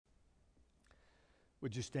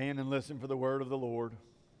Would you stand and listen for the word of the Lord?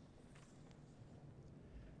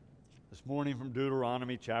 This morning from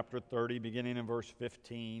Deuteronomy chapter 30, beginning in verse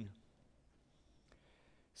 15.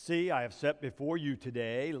 See, I have set before you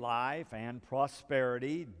today life and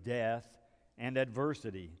prosperity, death and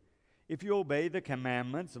adversity. If you obey the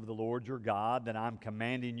commandments of the Lord your God that I'm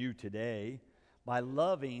commanding you today, by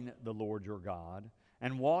loving the Lord your God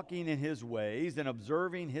and walking in his ways and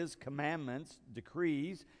observing his commandments,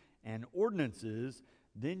 decrees, and ordinances,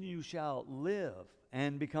 then you shall live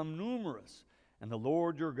and become numerous, and the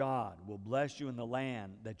Lord your God will bless you in the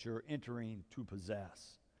land that you're entering to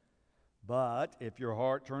possess. But if your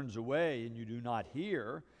heart turns away and you do not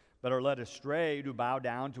hear, but are led astray to bow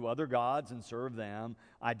down to other gods and serve them,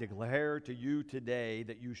 I declare to you today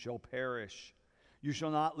that you shall perish. You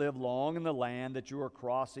shall not live long in the land that you are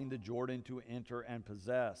crossing the Jordan to enter and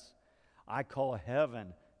possess. I call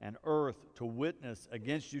heaven and earth to witness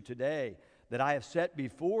against you today that I have set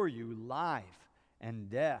before you life and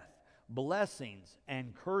death, blessings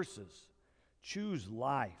and curses. Choose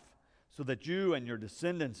life, so that you and your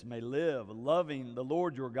descendants may live, loving the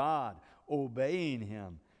Lord your God, obeying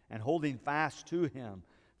him, and holding fast to him,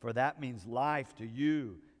 for that means life to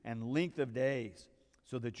you and length of days,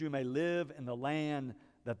 so that you may live in the land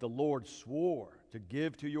that the Lord swore to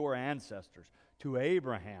give to your ancestors, to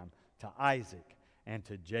Abraham, to Isaac, and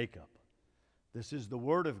to Jacob. This is the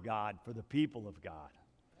word of God for the people of God.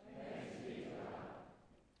 Thanks be to God.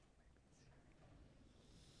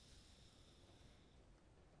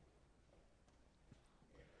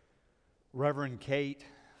 Reverend Kate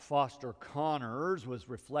Foster Connors was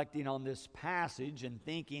reflecting on this passage and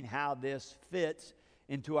thinking how this fits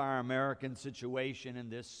into our American situation in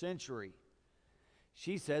this century.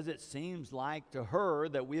 She says it seems like to her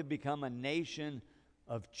that we have become a nation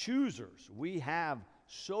of choosers. We have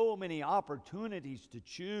so many opportunities to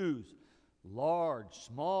choose: large,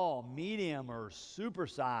 small, medium, or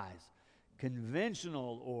supersize,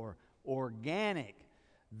 conventional or organic,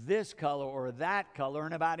 this color or that color,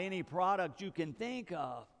 and about any product you can think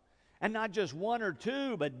of. And not just one or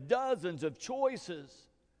two, but dozens of choices.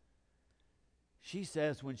 She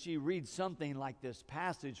says when she reads something like this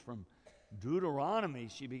passage from Deuteronomy,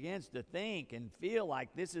 she begins to think and feel like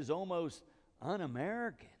this is almost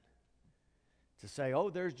un-American. To say, oh,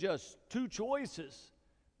 there's just two choices.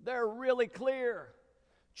 They're really clear.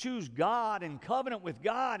 Choose God and covenant with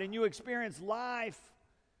God and you experience life.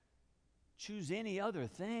 Choose any other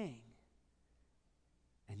thing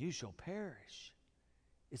and you shall perish.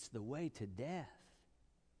 It's the way to death.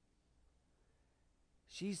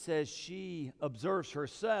 She says she observes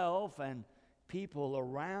herself and people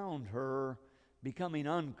around her becoming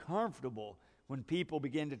uncomfortable when people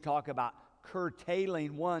begin to talk about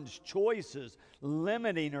curtailing one's choices,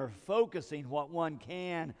 limiting or focusing what one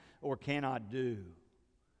can or cannot do.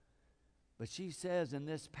 But she says in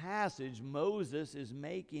this passage, Moses is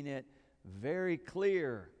making it very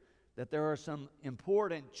clear that there are some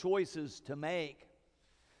important choices to make.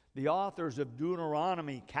 The authors of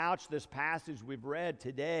Deuteronomy couch this passage we've read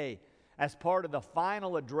today as part of the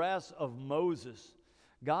final address of Moses.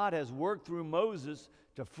 God has worked through Moses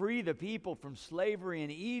to free the people from slavery in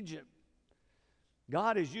Egypt.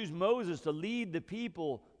 God has used Moses to lead the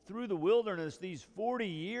people through the wilderness these 40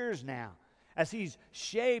 years now, as he's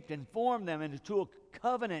shaped and formed them into a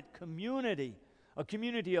covenant community, a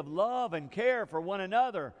community of love and care for one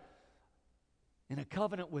another, in a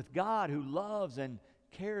covenant with God who loves and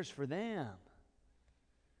cares for them.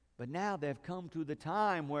 But now they've come to the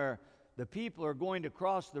time where the people are going to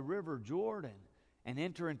cross the river Jordan and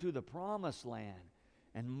enter into the promised land,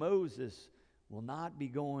 and Moses will not be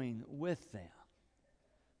going with them.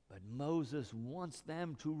 But Moses wants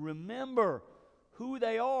them to remember who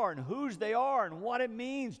they are and whose they are and what it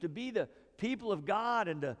means to be the people of God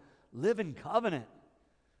and to live in covenant.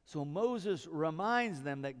 So Moses reminds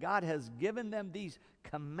them that God has given them these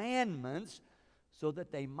commandments so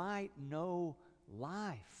that they might know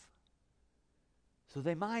life. So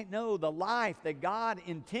they might know the life that God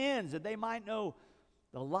intends, that they might know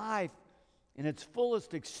the life in its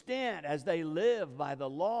fullest extent as they live by the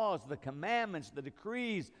laws, the commandments, the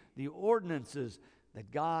decrees, the ordinances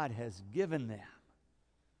that God has given them.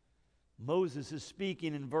 Moses is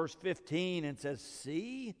speaking in verse 15 and says,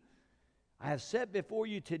 see, I have set before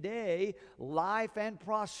you today life and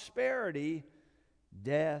prosperity,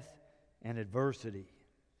 death and adversity.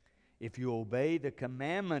 If you obey the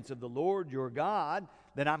commandments of the Lord your God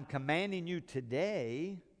that I'm commanding you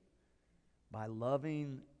today, by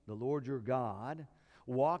loving the Lord your God,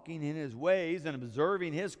 walking in his ways and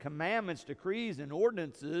observing his commandments, decrees, and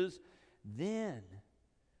ordinances, then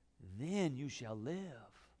you shall live.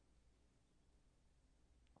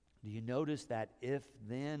 Do you notice that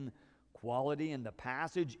if-then quality in the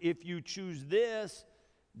passage? If you choose this,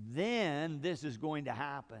 then this is going to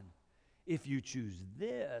happen. If you choose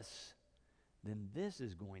this, then this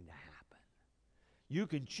is going to happen. You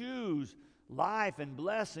can choose life and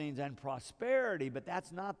blessings and prosperity, but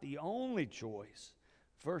that's not the only choice.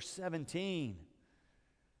 Verse 17,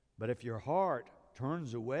 but if your heart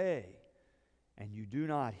turns away and you do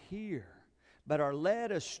not hear, but are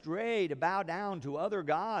led astray to bow down to other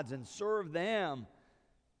gods and serve them,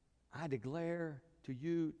 I declare to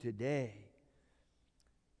you today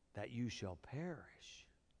that you shall perish.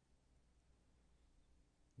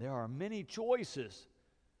 There are many choices,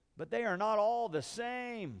 but they are not all the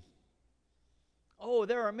same. Oh,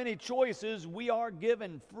 there are many choices. We are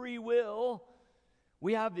given free will.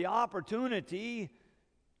 We have the opportunity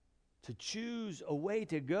to choose a way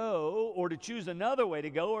to go, or to choose another way to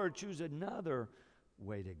go, or choose another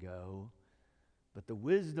way to go. But the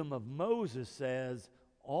wisdom of Moses says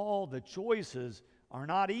all the choices are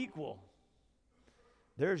not equal.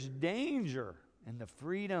 There's danger in the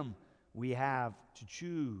freedom we have to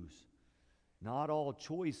choose. Not all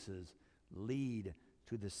choices lead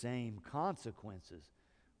to the same consequences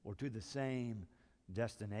or to the same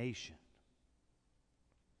destination.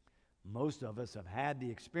 Most of us have had the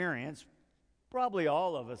experience, probably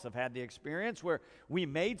all of us have had the experience, where we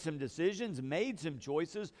made some decisions, made some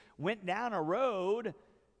choices, went down a road,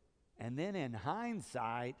 and then in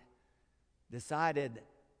hindsight decided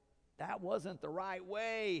that wasn't the right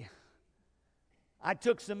way. I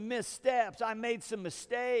took some missteps. I made some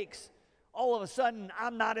mistakes. All of a sudden,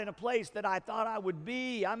 I'm not in a place that I thought I would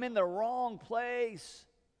be. I'm in the wrong place.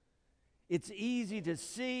 It's easy to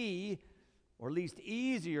see, or at least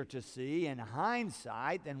easier to see in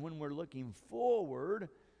hindsight than when we're looking forward.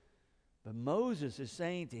 But Moses is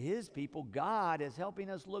saying to his people, God is helping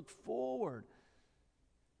us look forward.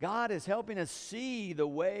 God is helping us see the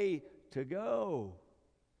way to go.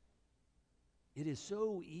 It is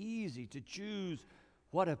so easy to choose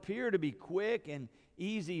what appear to be quick and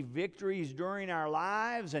easy victories during our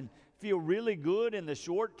lives and feel really good in the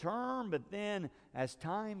short term, but then as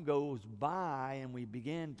time goes by and we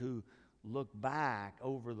begin to look back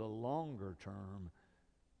over the longer term,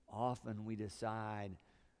 often we decide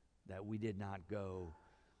that we did not go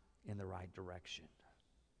in the right direction,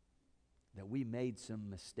 that we made some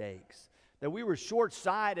mistakes, that we were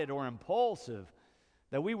short-sighted or impulsive,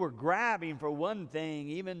 that we were grabbing for one thing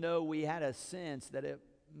even though we had a sense that it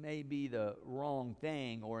may be the wrong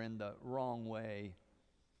thing or in the wrong way.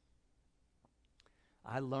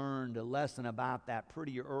 I learned a lesson about that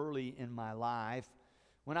pretty early in my life.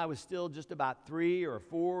 When I was still just about 3 or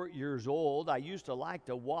 4 years old, I used to like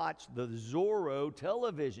to watch the Zorro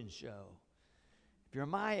television show. If you're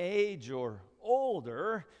my age or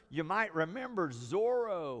older, you might remember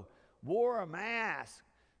Zorro wore a mask,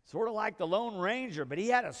 sort of like the Lone Ranger, but he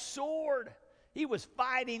had a sword. He was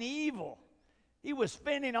fighting evil. He was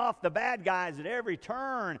fending off the bad guys at every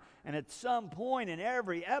turn, and at some point in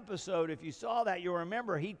every episode, if you saw that, you'll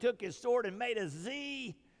remember he took his sword and made a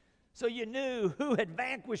Z, so you knew who had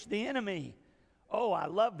vanquished the enemy. Oh, I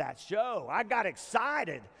love that show. I got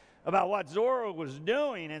excited about what Zorro was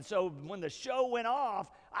doing, and so when the show went off,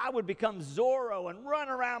 I would become Zorro and run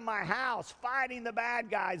around my house fighting the bad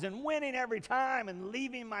guys and winning every time and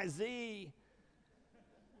leaving my Z.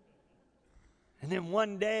 And then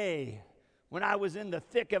one day, when I was in the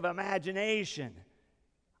thick of imagination,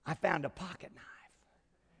 I found a pocket knife.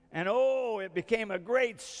 And oh, it became a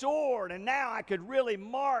great sword, and now I could really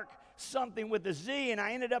mark something with a Z, and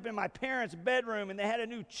I ended up in my parents' bedroom, and they had a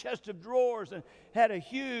new chest of drawers and had a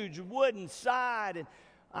huge wooden side, and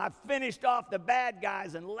I finished off the bad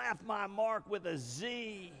guys and left my mark with a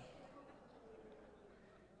Z.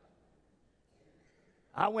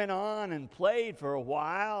 I went on and played for a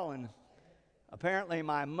while, and apparently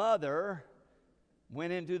my mother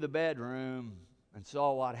went into the bedroom and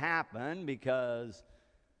saw what happened, because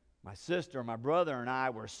my sister, my brother, and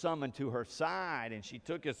I were summoned to her side, and she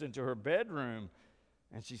took us into her bedroom,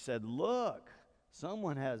 and she said, "Look,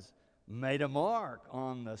 someone has made a mark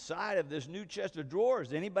on the side of this new chest of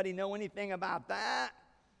drawers. Anybody know anything about that?"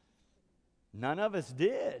 None of us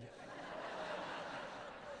did.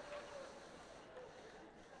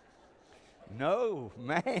 No,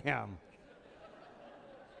 ma'am.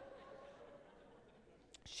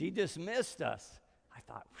 She dismissed us. I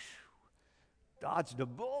thought, dodged a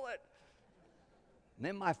bullet. And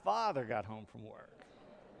then my father got home from work.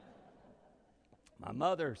 My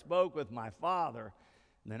mother spoke with my father,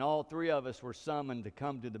 and then all three of us were summoned to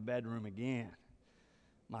come to the bedroom again.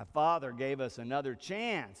 My father gave us another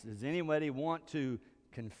chance. Does anybody want to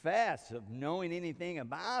confess of knowing anything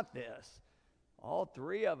about this. All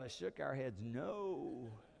three of us shook our heads,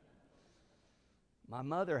 no. My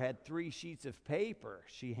mother had 3 sheets of paper.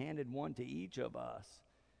 She handed one to each of us.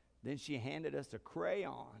 Then she handed us a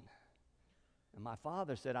crayon. And my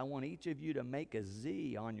father said, I want each of you to make a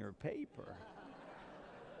Z on your paper.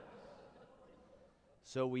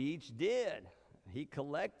 So we each did. He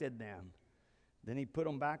collected them. Then he put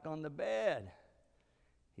them back on the bed.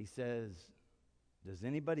 He says, does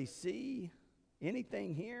anybody see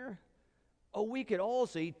anything here? Oh, we could all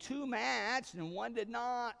see 2 matched and 1 did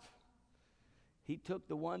not. He took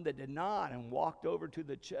the one that did not and walked over to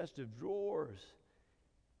the chest of drawers.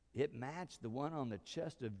 It matched the one on the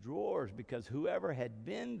chest of drawers because whoever had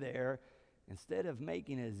been there, instead of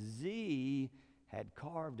making a Z, had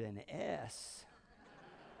carved an S.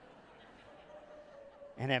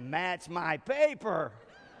 And it matched my paper.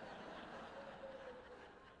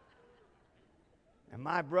 And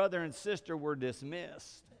my brother and sister were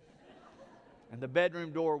dismissed. And the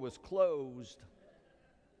bedroom door was closed.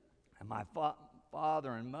 And my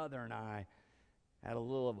father and mother and I had a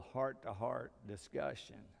little heart-to-heart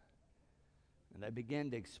discussion. And they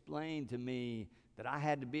began to explain to me that I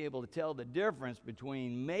had to be able to tell the difference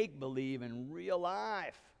between make-believe and real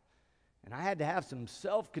life. And I had to have some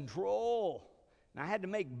self-control. And I had to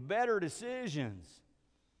make better decisions.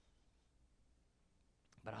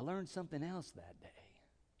 But I learned something else that day.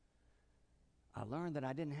 I learned that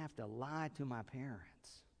I didn't have to lie to my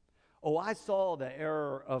parents. Oh, I saw the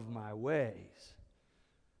error of my ways.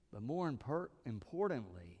 But more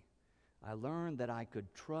importantly, I learned that I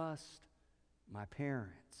could trust my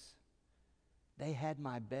parents. They had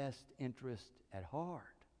my best interest at heart.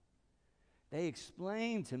 They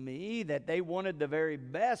explained to me that they wanted the very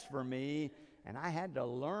best for me, and I had to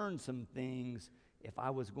learn some things if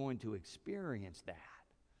I was going to experience that.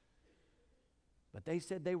 But they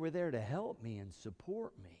said they were there to help me and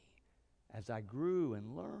support me as I grew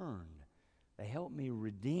and learned. They helped me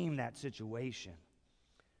redeem that situation.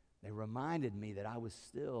 They reminded me that I was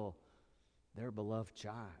still their beloved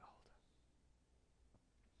child.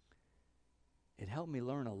 It helped me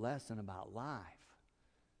learn a lesson about life,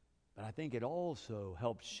 but I think it also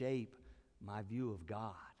helped shape my view of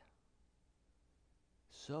God.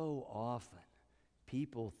 So often,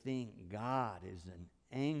 people think God is an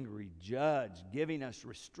angry judge giving us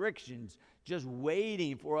restrictions, just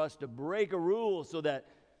waiting for us to break a rule so that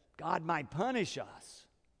God might punish us.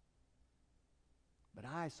 But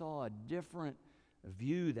I saw a different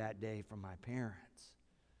view that day from my parents.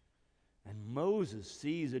 And Moses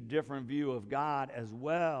sees a different view of God as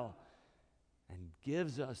well and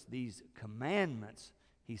gives us these commandments,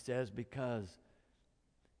 he says, because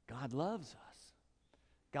God loves us.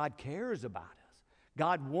 God cares about us.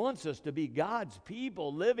 God wants us to be God's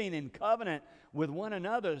people, living in covenant with one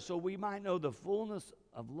another so we might know the fullness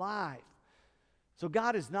of life. So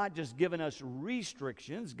God has not just given us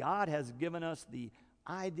restrictions. God has given us the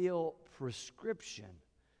ideal prescription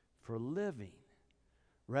for living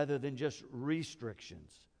rather than just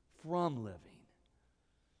restrictions from living.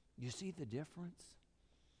 You see the difference?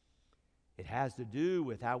 It has to do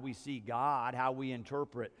with how we see God, how we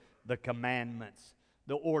interpret the commandments,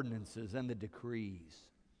 the ordinances, and the decrees.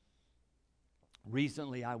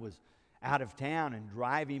 Recently, I was out of town and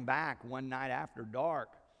driving back one night after dark.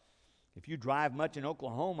 If you drive much in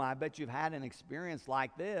Oklahoma, I bet you've had an experience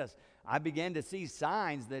like this. I began to see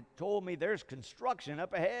signs that told me there's construction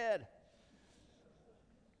up ahead.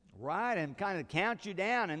 Right, and kind of count you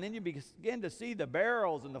down, and then you begin to see the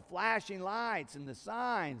barrels and the flashing lights and the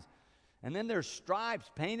signs. And then there's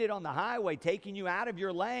stripes painted on the highway taking you out of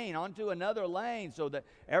your lane onto another lane so that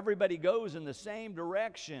everybody goes in the same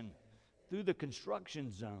direction through the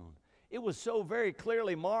construction zone. It was so very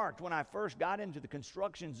clearly marked when I first got into the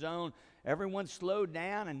construction zone. Everyone slowed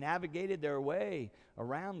down and navigated their way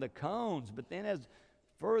around the cones. But then as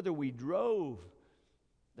further we drove,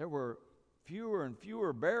 there were fewer and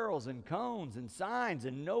fewer barrels and cones and signs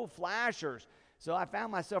and no flashers. So I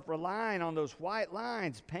found myself relying on those white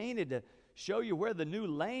lines painted to show you where the new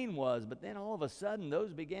lane was. But then all of a sudden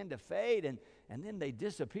those began to fade and then they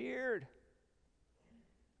disappeared.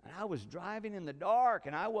 And I was driving in the dark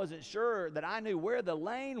and I wasn't sure that I knew where the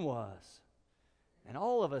lane was. And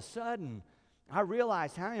all of a sudden I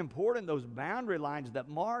realized how important those boundary lines that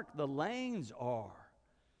mark the lanes are.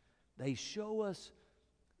 They show us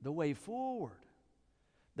the way forward.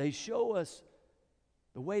 They show us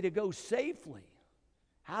the way to go safely,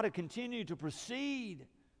 how to continue to proceed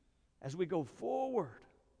as we go forward.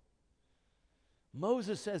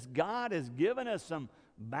 Moses says God has given us some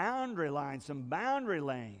boundary lines, some boundary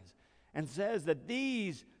lanes, and says that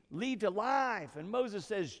these lead to life. And Moses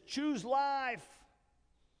says, choose life.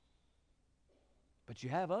 But you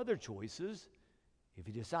have other choices if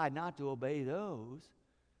you decide not to obey those.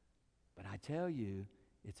 But I tell you,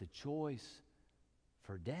 it's a choice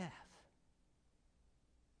for death.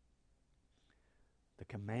 The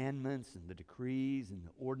commandments and the decrees and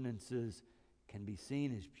the ordinances can be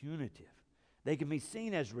seen as punitive. They can be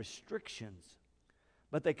seen as restrictions,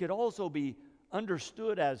 but they could also be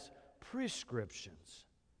understood as prescriptions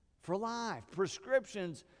for life.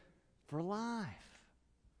 Prescriptions for life.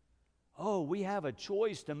 Oh, we have a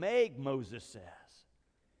choice to make, Moses says.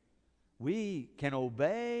 We can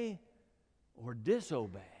obey or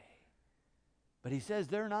disobey. But he says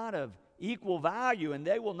they're not of equal value, and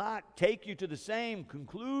they will not take you to the same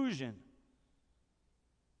conclusion.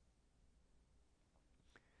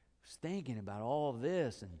 I was thinking about all of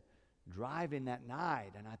this and driving that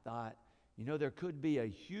night, and I thought, there could be a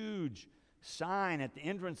huge sign at the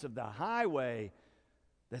entrance of the highway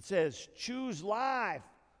that says, choose life,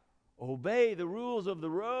 obey the rules of the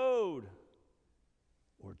road,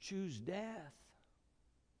 or choose death.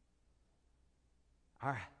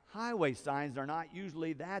 Our highway signs are not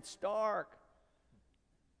usually that stark.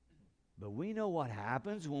 But we know what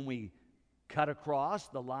happens when we cut across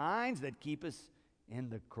the lines that keep us in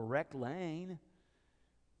the correct lane.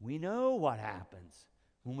 We know what happens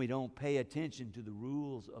when we don't pay attention to the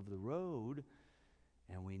rules of the road,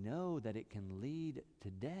 and we know that it can lead to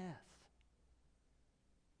death.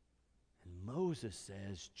 And Moses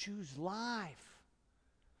says, choose life.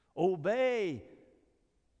 Obey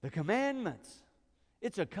the commandments.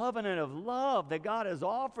 It's a covenant of love that God has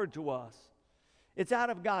offered to us. It's out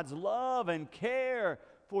of God's love and care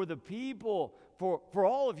for the people, for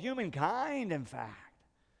all of humankind, in fact,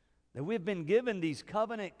 that we've been given these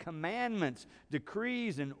covenant commandments,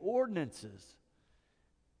 decrees, and ordinances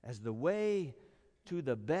as the way to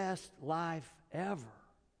the best life ever.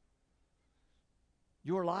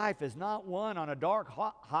 Your life is not one on a dark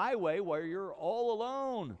highway where you're all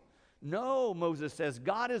alone. No, Moses says,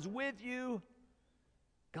 God is with you.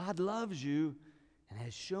 God loves you and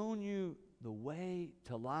has shown you the way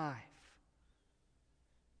to life.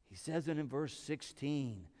 He says it in verse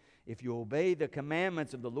 16. If you obey the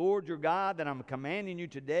commandments of the Lord your God that I'm commanding you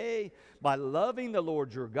today, by loving the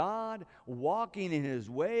Lord your God, walking in His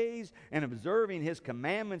ways, and observing His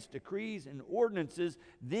commandments, decrees, and ordinances,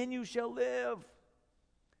 then you shall live.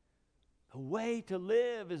 The way to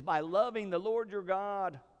live is by loving the Lord your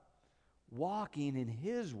God, walking in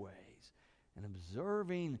His ways, and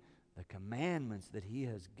observing the commandments that He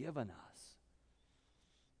has given us.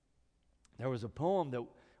 There was a poem that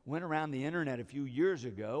went around the internet a few years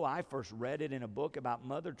ago. I first read it in a book about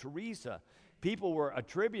Mother Teresa. People were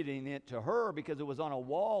attributing it to her because it was on a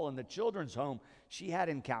wall in the children's home she had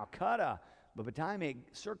in Calcutta. But by the time it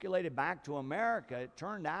circulated back to America, it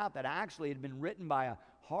turned out that actually it had been written by a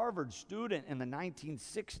Harvard student in the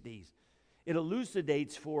 1960s. It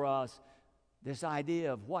elucidates for us this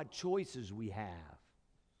idea of what choices we have.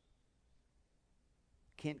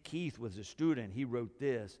 Kent Keith was a student. He wrote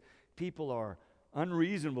this: people are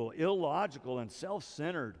unreasonable, illogical, and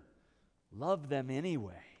self-centered. Love them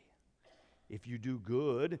anyway. If you do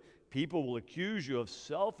good, people will accuse you of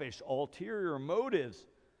selfish, ulterior motives.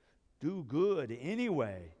 Do good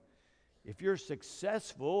anyway. If you're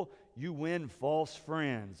successful, you win false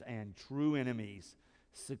friends and true enemies.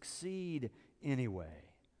 Succeed anyway.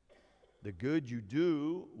 The good you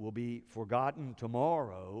do will be forgotten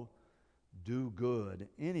tomorrow. Do good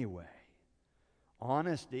anyway.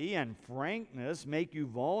 Honesty and frankness make you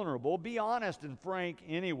vulnerable. Be honest and frank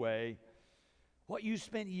anyway. What you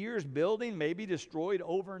spent years building may be destroyed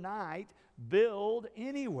overnight. Build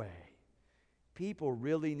anyway. People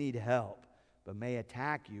really need help, but may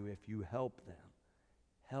attack you if you help them.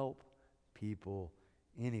 Help people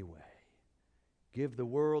anyway. Give the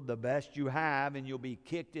world the best you have, and you'll be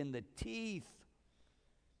kicked in the teeth.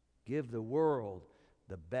 Give the world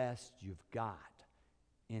the best you've got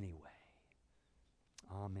anyway.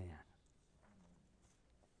 Amen.